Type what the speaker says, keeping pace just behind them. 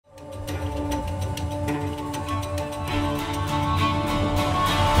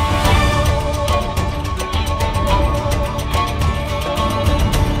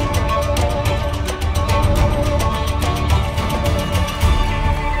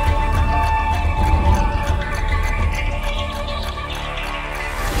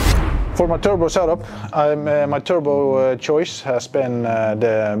For my turbo setup, my turbo choice has been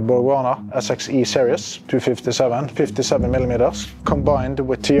the Borgwana SXE series 257, 57mm, combined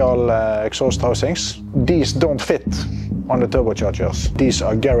with TL exhaust housings. These don't fit on the turbochargers. These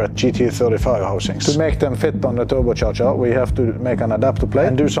are Garrett GT35 housings. To make them fit on the turbocharger, we have to make an adapter plate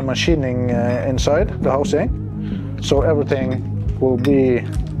and do some machining inside the housing, so everything will be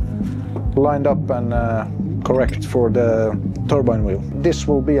lined up and correct for the turbine wheel. This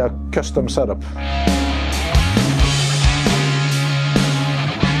will be a custom setup.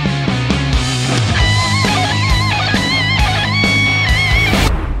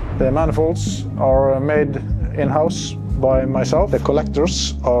 The manifolds are made in-house by myself. The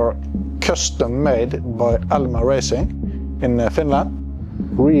collectors are custom made by Elmer Racing in Finland.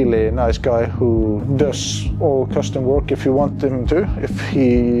 Really nice guy who does all custom work if you want him to. If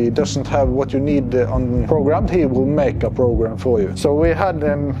he doesn't have what you need on programmed, he will make a program for you. So we had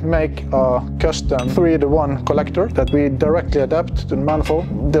them make a custom 3-to-1 collector that we directly adapt to the manifold.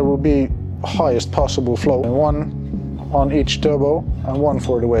 There will be highest possible flow, one on each turbo and one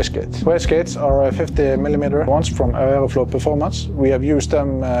for the wastegate. Wastegates are 50mm ones from Aeroflow Performance. We have used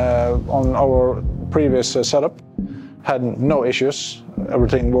them on our previous setup. Had no issues.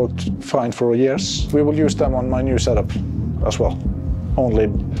 Everything worked fine for years. We will use them on my new setup as well, only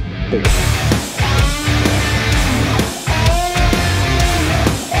bigger.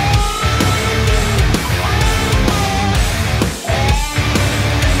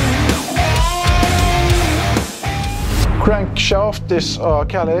 Crankshaft is a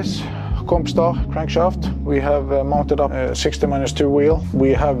Calais Compstar crankshaft. We have mounted up a 60-2 wheel.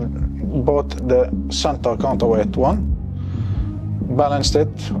 We have bought the center counterweight one, balanced it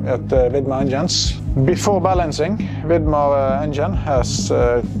at the Vidmar engines. Before balancing, Vidmar engine has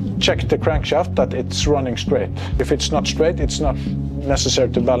checked the crankshaft that it's running straight. If it's not straight, it's not necessary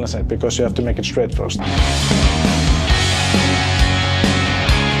to balance it because you have to make it straight first.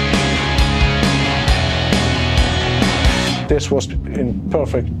 This was in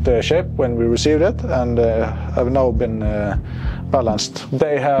perfect shape when we received it and have now been balanced.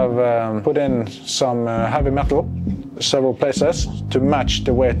 They have put in some heavy metal, several places, to match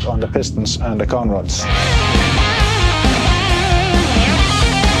the weight on the pistons and the con rods.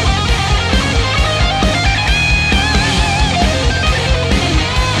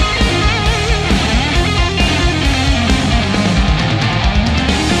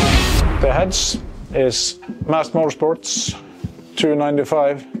 The heads is Massed Motorsports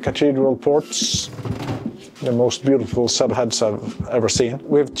 295 cathedral ports. The most beautiful subheads I've ever seen.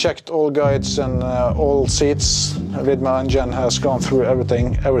 We've checked all guides and all seats. Vidmar engine has gone through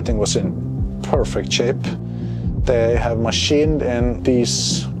everything. Everything was in perfect shape. They have machined in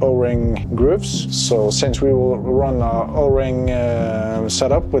these O-ring grooves. So since we will run a O-ring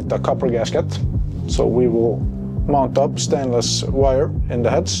setup with a copper gasket, so we will mount up stainless wire in the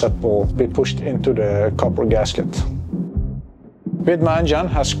heads that will be pushed into the copper gasket. Vidmar engine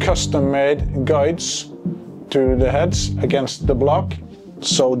has custom-made guides to the heads against the block,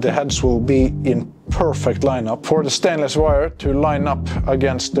 so the heads will be in perfect lineup for the stainless wire to line up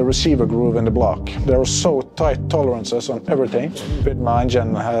against the receiver groove in the block. There are so tight tolerances on everything. Vidmar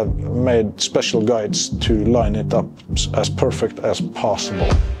engine have made special guides to line it up as perfect as possible.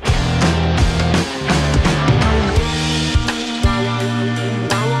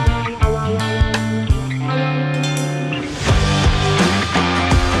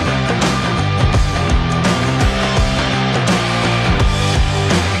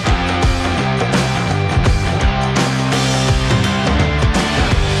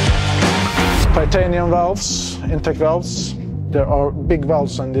 Titanium valves, intake valves. There are big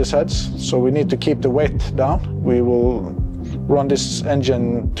valves on these heads, so we need to keep the weight down. We will run this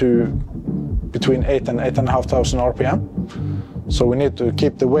engine to between 8 and 8,500 RPM. So we need to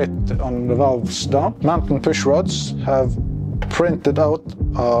keep the weight on the valves down. Mountain push rods have printed out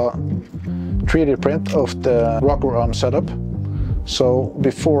a 3D print of the rocker arm setup. So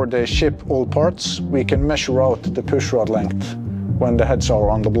before they ship all parts, we can measure out the push rod length when the heads are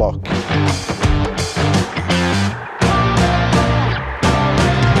on the block.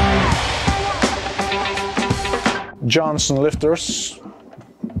 Johnson lifters.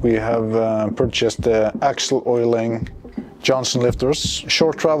 We have purchased the axle oiling Johnson lifters.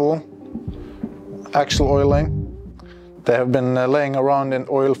 Short travel, axle oiling. They have been laying around in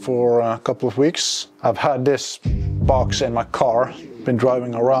oil for a couple of weeks. I've had this box in my car, been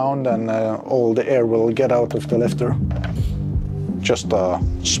driving around, and all the air will get out of the lifter. Just a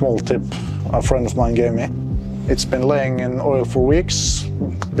small tip a friend of mine gave me. It's been laying in oil for weeks.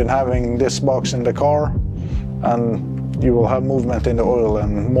 Been having this box in the car, and you will have movement in the oil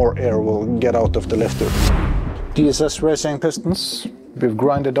and more air will get out of the lifter. DSS racing pistons. We've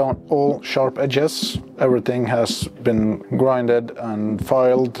grinded down all sharp edges. Everything has been grinded and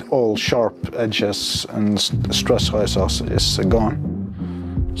filed. All sharp edges and stress risers is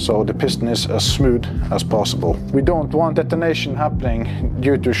gone. So the piston is as smooth as possible. We don't want detonation happening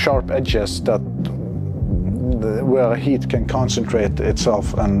due to sharp edges that where heat can concentrate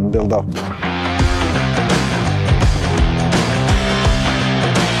itself and build up.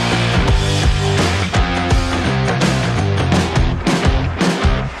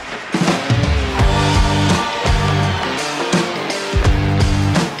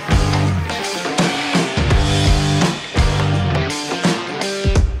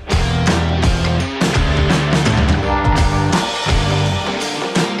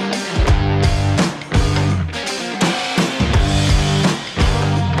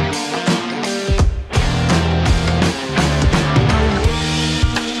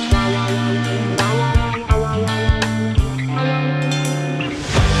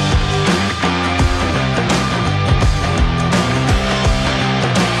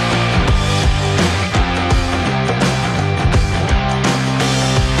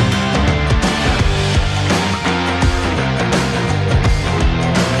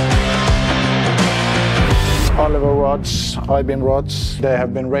 Rods, I-beam rods, they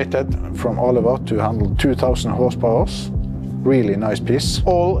have been rated from Oliver to handle 2000 horsepower. Really nice piece.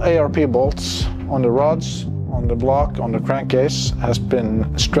 All ARP bolts on the rods, on the block, on the crankcase has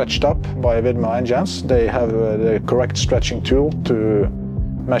been stretched up by Widmer engines. They have the correct stretching tool to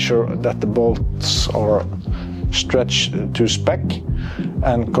measure that the bolts are stretched to spec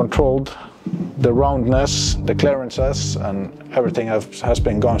and controlled. The roundness, the clearances and everything has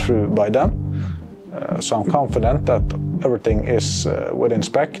been gone through by them. So I'm confident that everything is within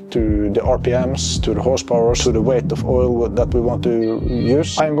spec to the RPMs, to the horsepower, to the weight of oil that we want to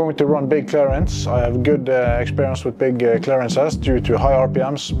use. I'm going to run big clearance. I have good experience with big clearances due to high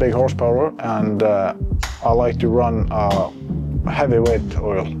RPMs, big horsepower, and I like to run a heavyweight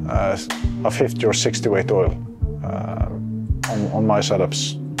oil, a 50 or 60 weight oil on my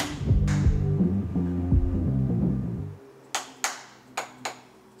setups.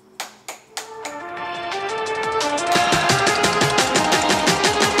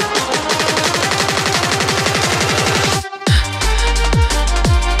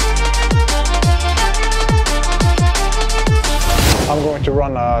 I'm going to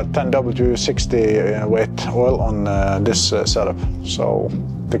run a 10W60 weight oil on this setup, so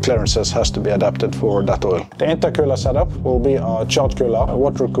the clearances has to be adapted for that oil. The intercooler setup will be a chart cooler, a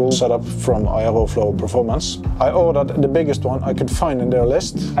water cooled setup from Aeroflow Performance. I ordered the biggest one I could find in their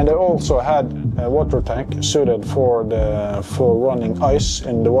list, and they also had a water tank suited for running ice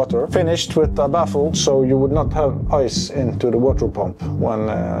in the water, finished with a baffle so you would not have ice into the water pump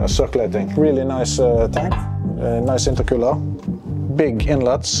when circulating. Really nice tank, nice intercooler. Big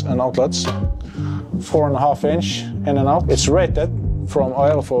inlets and outlets, 4.5 inch in and out. It's rated from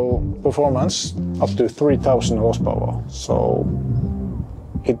Aeroflow Performance up to 3000 horsepower, so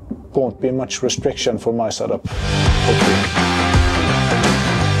it won't be much restriction for my setup.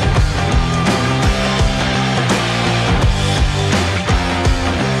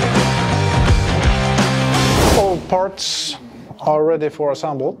 All parts are ready for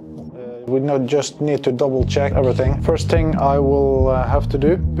assemble. We just need to double check everything. First thing I will have to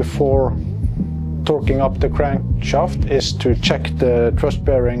do before torquing up the crankshaft is to check the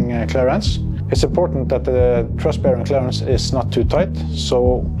truss-bearing clearance. It's important that the truss-bearing clearance is not too tight,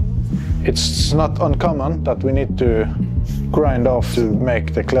 so it's not uncommon that we need to grind off to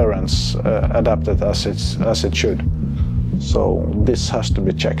make the clearance adapted as it should. So this has to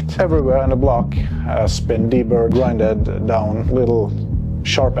be checked. Everywhere in the block has been deburred, grinded down. Little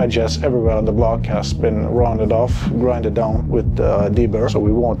sharp edges everywhere on the block has been rounded off, grinded down with deburr, so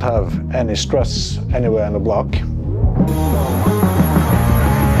we won't have any stress anywhere in the block.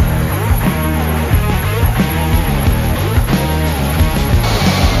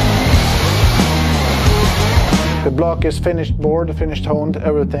 The block is finished bored, finished honed,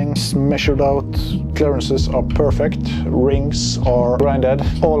 everything's measured out, clearances are perfect, rings are grinded,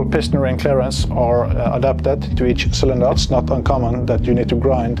 all piston ring clearance are adapted to each cylinder. It's not uncommon that you need to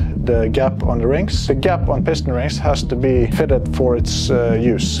grind the gap on the rings. The gap on piston rings has to be fitted for its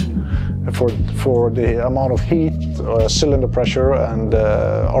use. For the amount of heat, cylinder pressure and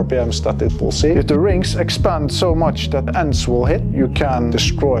RPMs that it will see. If the rings expand so much that ends will hit, you can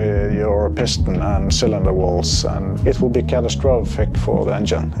destroy your piston and cylinder walls, and it will be catastrophic for the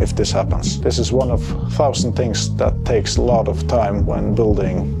engine if this happens. This is one of 1,000 things that takes a lot of time when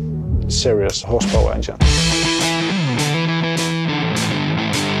building serious horsepower engine.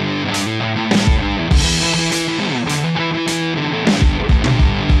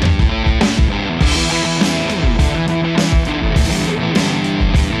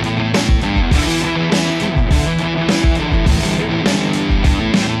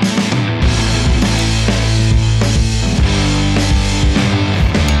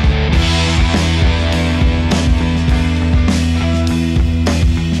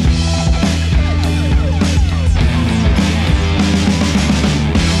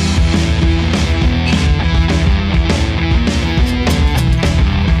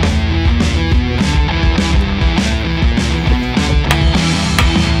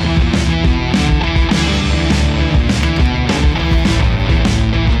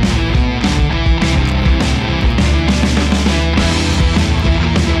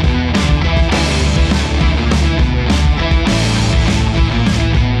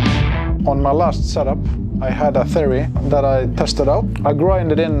 On my last setup, I had a theory that I tested out. I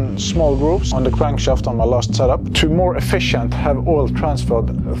grinded in small grooves on the crankshaft on my last setup to more efficient have oil transferred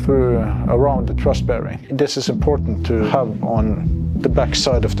through around the thrust bearing. This is important to have on the back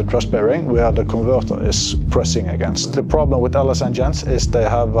side of the thrust bearing where the converter is pressing against. The problem with LS engines is they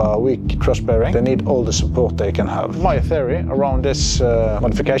have a weak thrust bearing. They need all the support they can have. My theory around this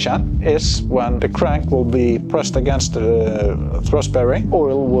modification is when the crank will be pressed against the thrust bearing,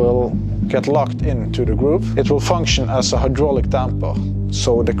 oil will get locked into the groove. It will function as a hydraulic damper,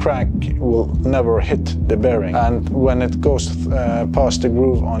 so the crank will never hit the bearing. And when it goes past the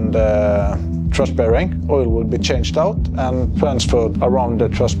groove on the thrust bearing, oil will be changed out and transferred around the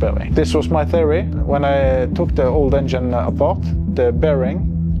thrust bearing. This was my theory. When I took the old engine apart, the bearing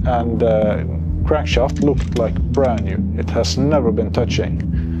and the crankshaft looked like brand new. It has never been touching.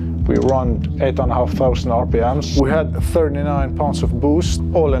 We run 8,500 RPMs. We had 39 pounds of boost.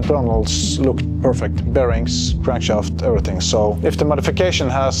 All internals looked perfect. Bearings, crankshaft, everything. So if the modification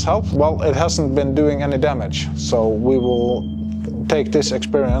has helped, well, it hasn't been doing any damage. So we will take this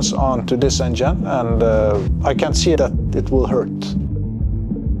experience onto this engine, and I can see that it will hurt.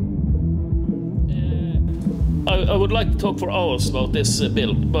 I would like to talk for hours about this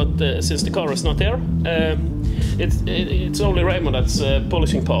build, but since the car is not here, it's only Raymond that's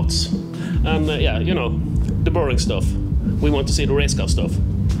polishing parts. And yeah, you know, the boring stuff. We want to see the race car stuff.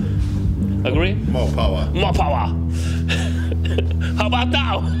 Agree? More power. More power! How about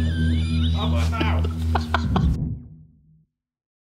now? How about now?